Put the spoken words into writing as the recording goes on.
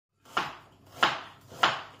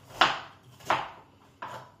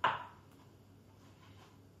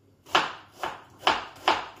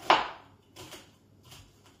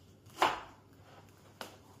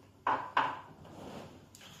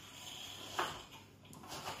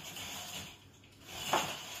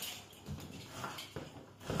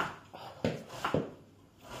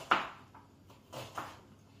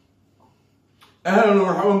اهلا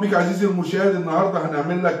ومرحبا بك عزيزي المشاهد. النهارده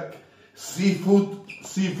هنعمل لك سي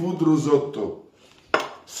فود روزوتو.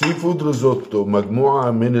 سي فود روزوتو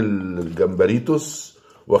مجموعه من الجمبريتوس،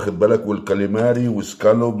 واخد بالك، والكاليماري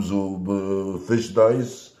وسكالوبز وفيش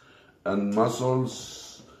دايس and mussels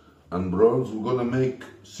and prawns. We're gonna make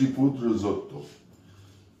seafood risotto.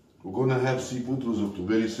 We're gonna have seafood risotto.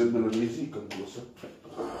 Very simple and easy. Come closer.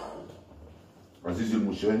 عزيزي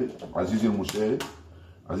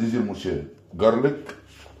المشاهد garlic,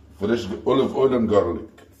 fresh olive oil and garlic.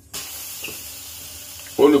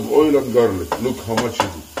 Olive oil and garlic. Look how much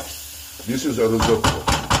is it. This is a risotto.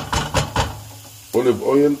 Olive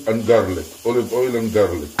oil and garlic. Olive oil and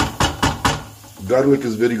garlic. Garlic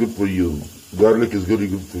is very good for you. Garlic is very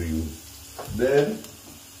good for you. Then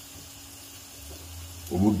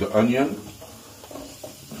we put the onion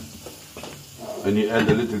and you add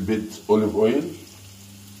a little bit olive oil.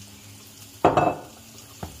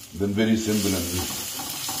 Then very simple and easy.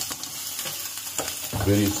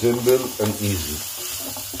 Very simple and easy.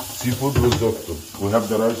 Seafood risotto. We have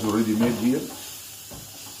the rice already made here.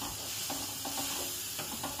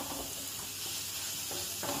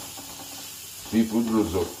 Seafood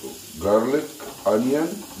risotto. Garlic, onion,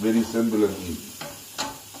 very simple and easy.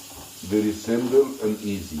 Very simple and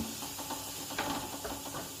easy.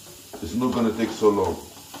 It's not going to take so long.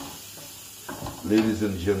 Ladies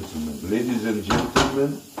and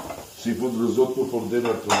gentlemen, seafood risotto for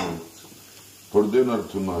dinner tonight. For dinner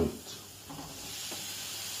tonight.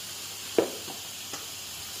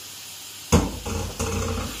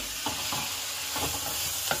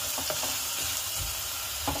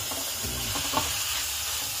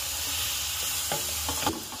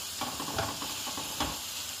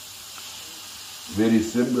 Very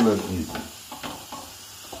simple and easy.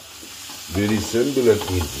 Very simple and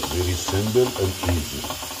easy. Very simple and easy.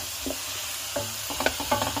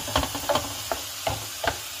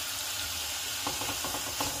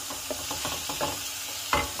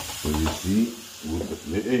 So you see,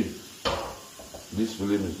 hey, this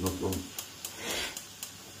flame is not on.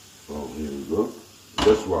 Oh, here we go.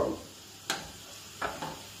 That's why.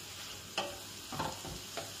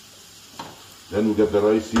 Then we got the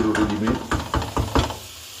rice here already made.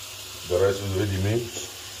 The rice is already made.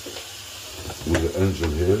 With the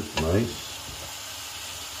angel here, nice,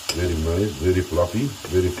 very fluffy,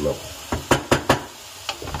 very fluffy.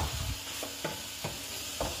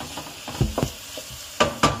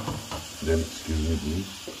 Then, excuse me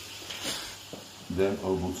please, then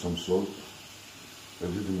I'll put some salt. I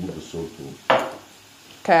didn't put the salt too.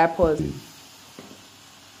 Careful.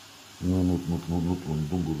 No, not one,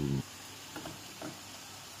 don't go.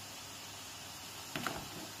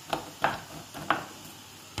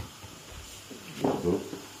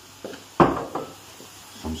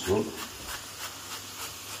 Some salt.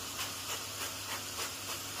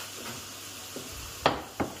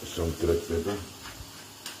 Some cracked pepper.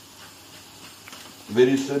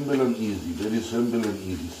 Very simple and easy. Very simple and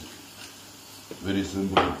easy. Very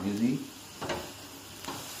simple and easy.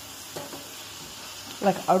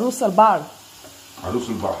 Like Arus al-Bahr. Arus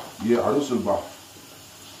al-Bahr. Yeah, Arus al-Bahr.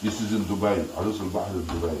 This is in Dubai. Arus al-Bahr in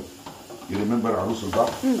Dubai. You remember Arus al-Bahr?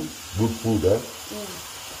 Good food, huh?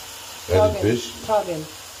 And fish.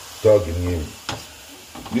 Tagin, yeah.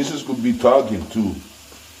 This could be tagin too.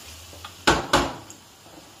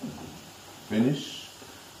 Finish.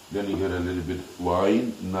 Then you get a little bit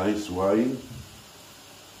wine, nice wine,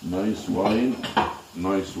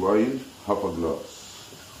 half a glass.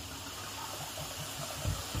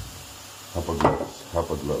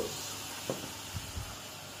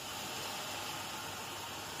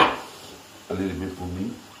 A little bit for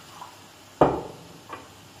me.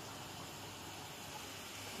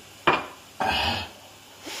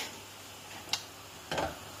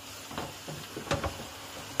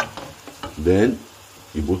 Then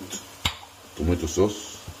you put tomato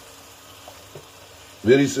sauce.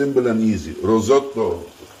 Very simple and easy. Risotto.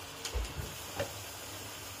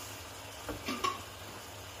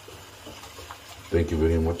 Thank you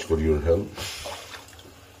very much for your help.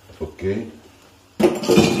 Okay.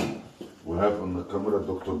 We have on the camera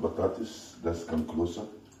Dr. Batatis. Let's come closer.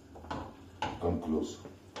 Come closer.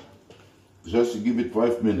 Just give it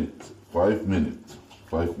 5 minutes. 5 minutes.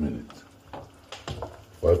 5 minutes.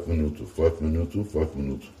 5 minutos. 5 minutos. 5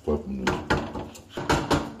 minutos. 5 minutos.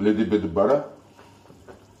 Little bit of butter.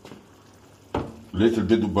 Little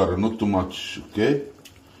bit of butter, not too much, okay?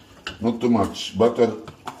 Not too much. Butter,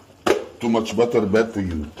 too much butter, bad for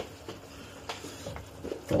you.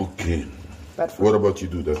 Okay. What about you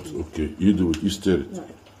do that? Okay, you do it, you stir it. No.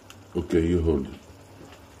 Okay, you hold it.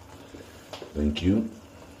 Thank you.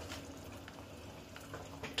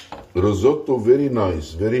 Risotto, very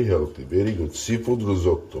nice, very healthy, very good. Seafood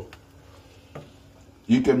risotto.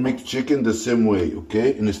 You can make chicken the same way,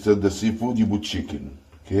 okay? Instead of the seafood, you put chicken,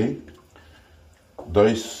 okay?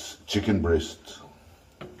 Dice chicken breast.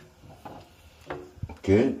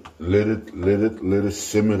 Okay, let it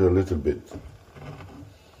simmer a little bit.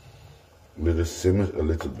 Let it simmer a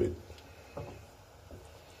little bit.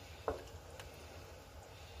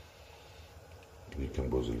 You can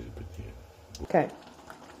pause a little bit here. Okay.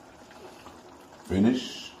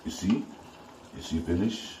 Finish. You see? You see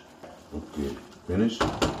finish? Okay. Finish.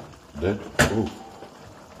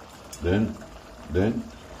 Then then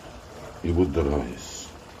you put the rice.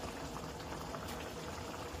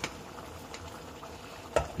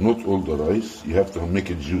 Not all the rice, you have to make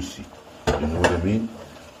it juicy. You know what I mean?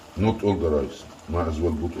 Not all the rice. Might as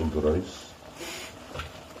well put all the rice.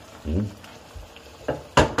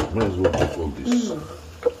 Might as well put all this.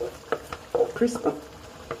 Crispy.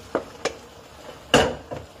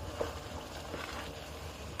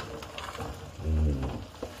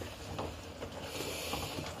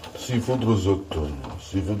 Seafood risotto,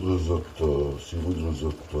 seafood risotto, seafood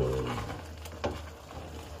risotto.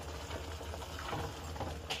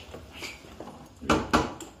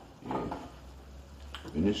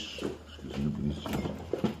 Finish. Excuse me, please.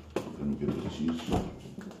 Let me get the cheese.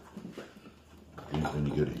 Okay, let me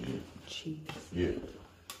get it here. Cheese. Yeah.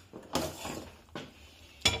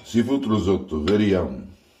 Seafood risotto, very yum.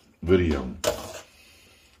 Very yum.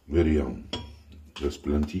 Very yum. There's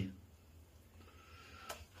plenty.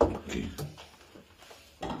 Okay.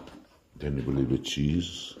 Then a little bit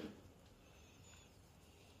cheese.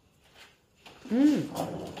 You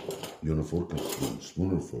want a fork or spoon?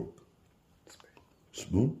 Spoon or fork?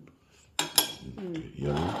 Spoon? Okay,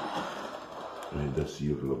 yummy. And that's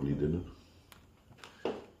your lovely dinner.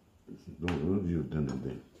 No, your dinner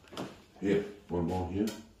then. Here, one more here.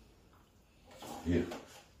 Here.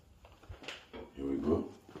 Here we go.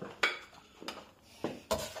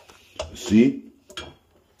 See?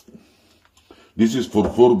 This is for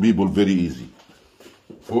 4 people, very easy.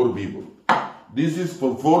 4 people. This is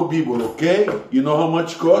for 4 people, okay? You know how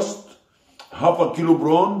much cost? Half a kilo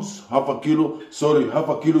prawns, half a kilo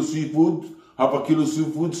seafood,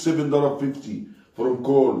 $7.50 from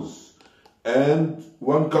Coles. And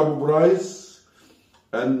 1 cup of rice,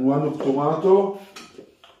 and 1 of tomato,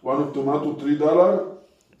 $3,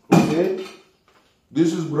 okay?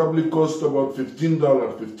 This is probably cost about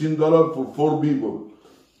 $15 for 4 people.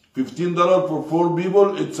 $15 for 4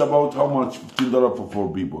 people, it's about how much? $15 for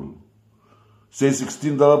 4 people. Say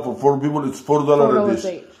 $16 for 4 people, it's $4 a dish.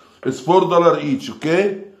 It's $4 each,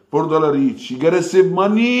 okay? $4 each. You gotta save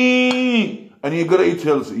money and you gotta eat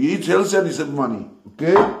healthy. You eat healthy and you save money,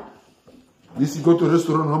 okay? This you go to a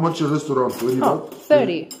restaurant, how much a restaurant? $20? Oh,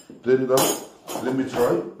 30. $30. Let me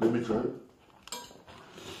try.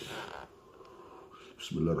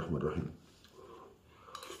 Bismillah ar-Rahman ar-Rahim.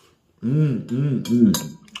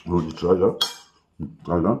 Will you try that?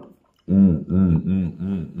 Try that?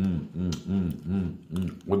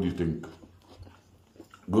 What do you think?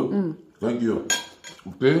 Good? Thank you.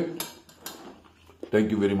 Okay? Thank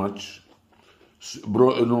you very much.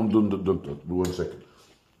 Bro, no, don't. Do 1 second.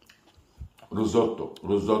 Risotto,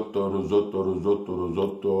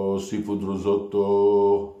 seafood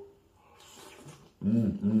risotto.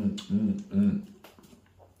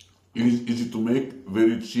 Easy to make,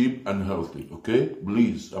 very cheap and healthy, okay?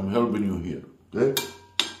 Please, I'm helping you here, okay?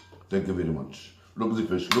 Thank you very much. Look at the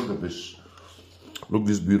fish, look at the fish. Look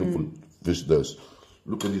this beautiful fish does.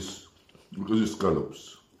 Look at this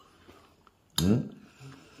scallops.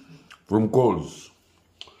 From Coles.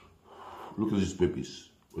 Look at these peppies.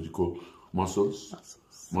 What do you call? Mussels.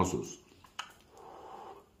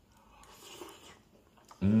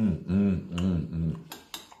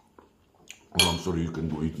 Oh, I'm sorry, you can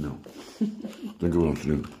go eat now. Thank you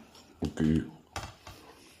very much. Okay.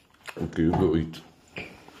 Okay, you go eat.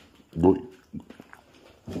 Go eat.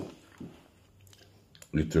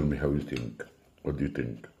 You tell me how you think. What do you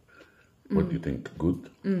think? What do you think? Good?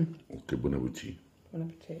 Okay, bon appetit. Bon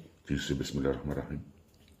appetit. Do you say Bismillah ar-Rahman ar-Rahim?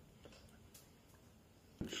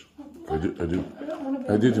 I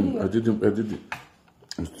did.